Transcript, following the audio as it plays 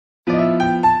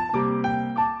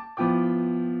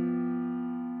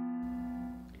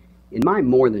In my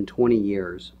more than 20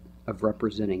 years of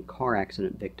representing car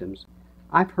accident victims,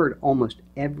 I've heard almost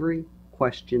every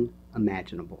question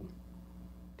imaginable.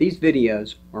 These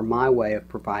videos are my way of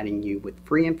providing you with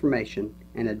free information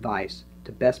and advice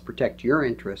to best protect your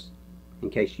interests in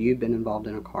case you've been involved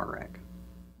in a car wreck.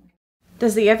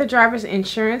 Does the other driver's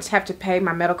insurance have to pay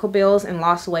my medical bills and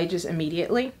lost wages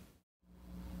immediately?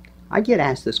 I get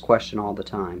asked this question all the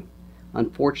time.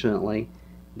 Unfortunately,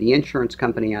 the insurance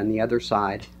company on the other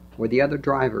side or the other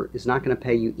driver is not going to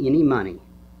pay you any money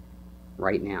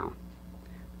right now.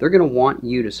 They're going to want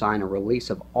you to sign a release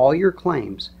of all your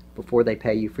claims before they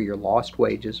pay you for your lost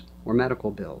wages or medical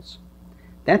bills.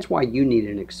 That's why you need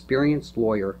an experienced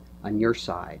lawyer on your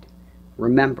side.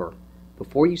 Remember,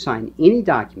 before you sign any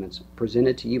documents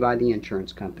presented to you by the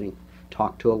insurance company,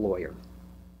 talk to a lawyer.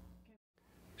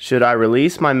 Should I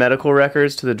release my medical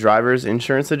records to the driver's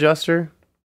insurance adjuster?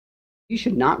 You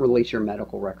should not release your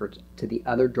medical records to the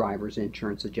other driver's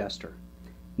insurance adjuster.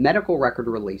 Medical record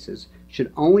releases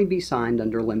should only be signed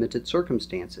under limited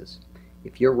circumstances.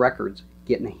 If your records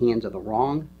get in the hands of the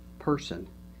wrong person,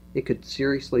 it could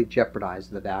seriously jeopardize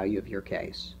the value of your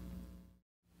case.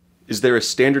 Is there a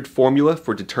standard formula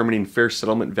for determining fair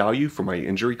settlement value for my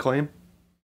injury claim?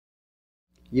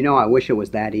 You know, I wish it was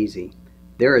that easy.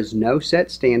 There is no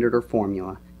set standard or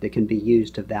formula that can be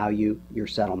used to value your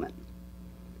settlement.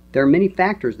 There are many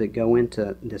factors that go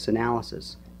into this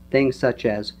analysis, things such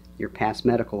as your past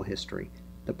medical history,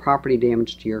 the property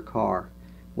damage to your car,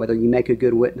 whether you make a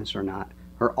good witness or not,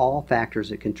 are all factors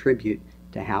that contribute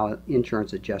to how an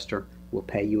insurance adjuster will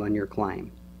pay you on your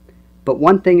claim. But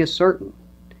one thing is certain,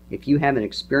 if you have an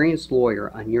experienced lawyer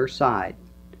on your side,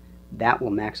 that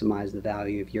will maximize the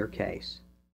value of your case.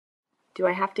 Do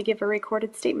I have to give a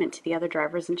recorded statement to the other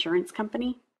driver's insurance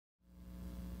company?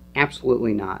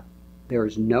 Absolutely not. There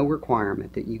is no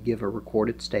requirement that you give a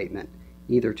recorded statement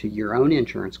either to your own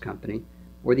insurance company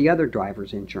or the other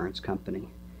driver's insurance company.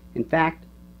 In fact,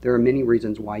 there are many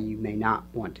reasons why you may not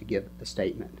want to give a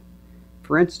statement.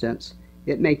 For instance,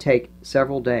 it may take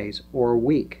several days or a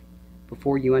week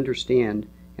before you understand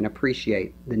and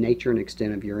appreciate the nature and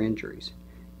extent of your injuries.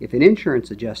 If an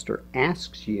insurance adjuster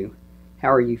asks you,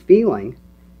 "How are you feeling?"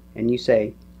 and you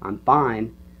say, "I'm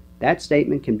fine," that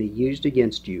statement can be used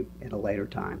against you at a later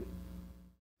time.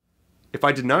 If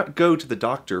I did not go to the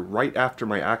doctor right after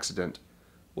my accident,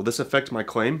 will this affect my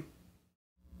claim?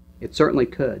 It certainly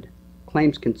could.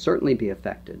 Claims can certainly be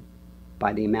affected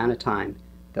by the amount of time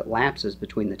that lapses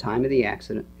between the time of the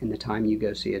accident and the time you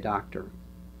go see a doctor.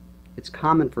 It's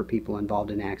common for people involved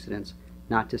in accidents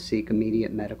not to seek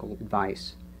immediate medical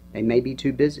advice. They may be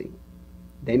too busy.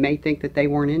 They may think that they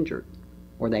weren't injured,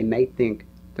 or they may think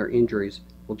their injuries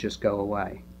will just go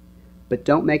away. But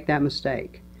don't make that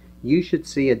mistake. You should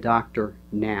see a doctor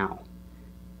now.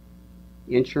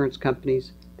 Insurance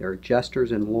companies, their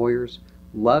adjusters and lawyers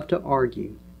love to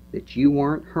argue that you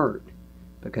weren't hurt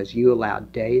because you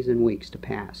allowed days and weeks to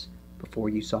pass before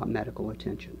you sought medical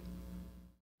attention.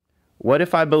 What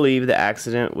if I believe the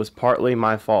accident was partly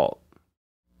my fault?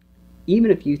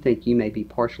 Even if you think you may be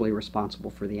partially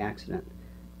responsible for the accident,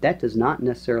 that does not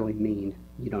necessarily mean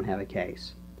you don't have a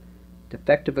case.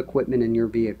 Defective equipment in your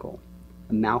vehicle,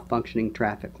 a malfunctioning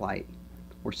traffic light,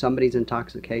 or somebody's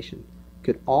intoxication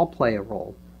could all play a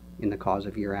role in the cause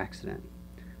of your accident.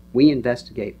 We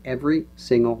investigate every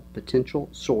single potential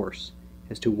source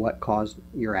as to what caused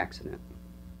your accident.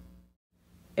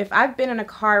 If I've been in a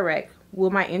car wreck, will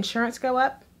my insurance go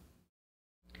up?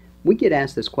 We get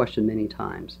asked this question many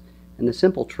times, and the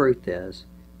simple truth is,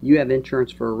 you have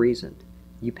insurance for a reason.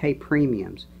 You pay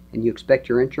premiums, and you expect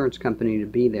your insurance company to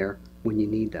be there when you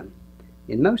need them.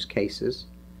 In most cases,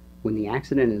 when the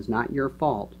accident is not your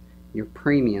fault, your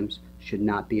premiums should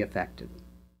not be affected.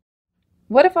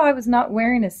 What if I was not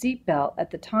wearing a seatbelt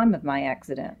at the time of my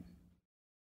accident?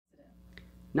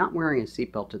 Not wearing a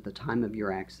seatbelt at the time of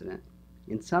your accident,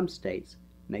 in some states,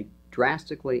 may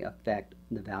drastically affect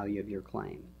the value of your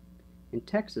claim. In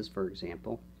Texas, for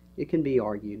example, it can be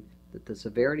argued that the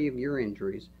severity of your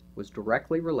injuries was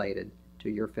directly related to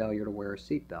your failure to wear a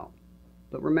seatbelt.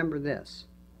 But remember this,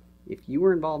 if you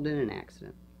were involved in an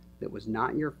accident that was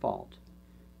not your fault,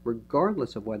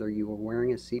 regardless of whether you were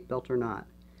wearing a seatbelt or not,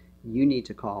 you need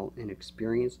to call an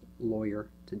experienced lawyer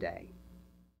today.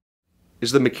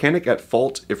 Is the mechanic at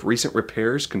fault if recent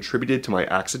repairs contributed to my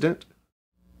accident?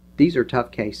 These are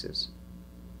tough cases.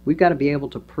 We've got to be able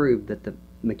to prove that the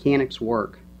mechanic's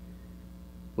work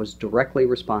was directly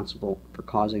responsible for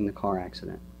causing the car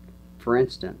accident. For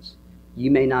instance, you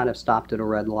may not have stopped at a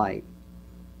red light,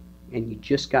 and you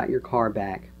just got your car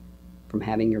back from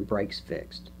having your brakes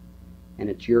fixed, and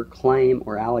it's your claim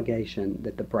or allegation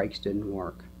that the brakes didn't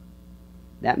work.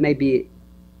 That may be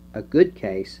a good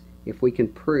case if we can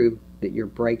prove that your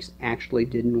brakes actually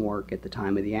didn't work at the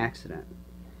time of the accident.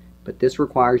 But this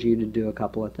requires you to do a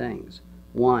couple of things.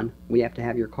 One, we have to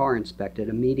have your car inspected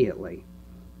immediately.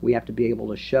 We have to be able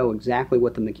to show exactly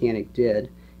what the mechanic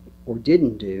did or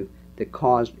didn't do that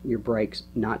caused your brakes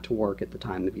not to work at the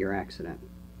time of your accident.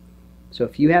 So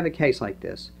if you have a case like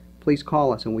this, please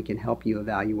call us and we can help you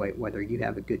evaluate whether you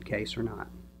have a good case or not.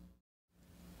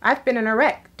 I've been in a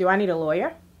wreck. Do I need a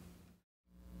lawyer?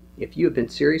 If you have been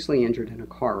seriously injured in a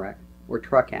car wreck or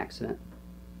truck accident,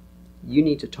 you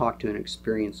need to talk to an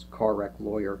experienced car wreck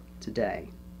lawyer today.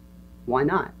 Why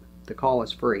not? The call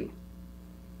is free.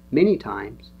 Many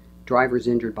times, drivers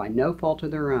injured by no fault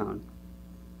of their own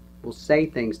will say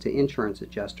things to insurance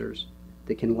adjusters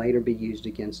that can later be used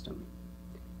against them.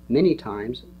 Many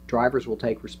times, drivers will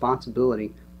take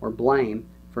responsibility or blame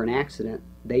for an accident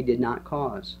they did not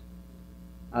cause.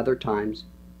 Other times,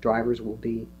 drivers will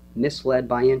be misled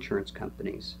by insurance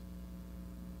companies.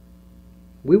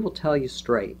 We will tell you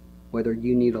straight whether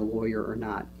you need a lawyer or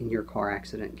not in your car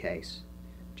accident case.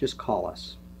 Just call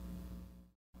us.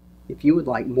 If you would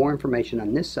like more information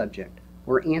on this subject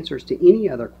or answers to any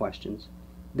other questions,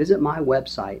 visit my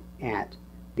website at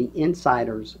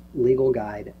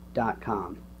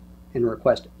theinsiderslegalguide.com and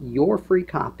request your free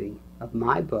copy of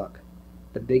my book,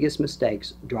 The Biggest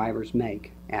Mistakes Drivers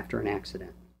Make After an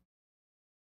Accident.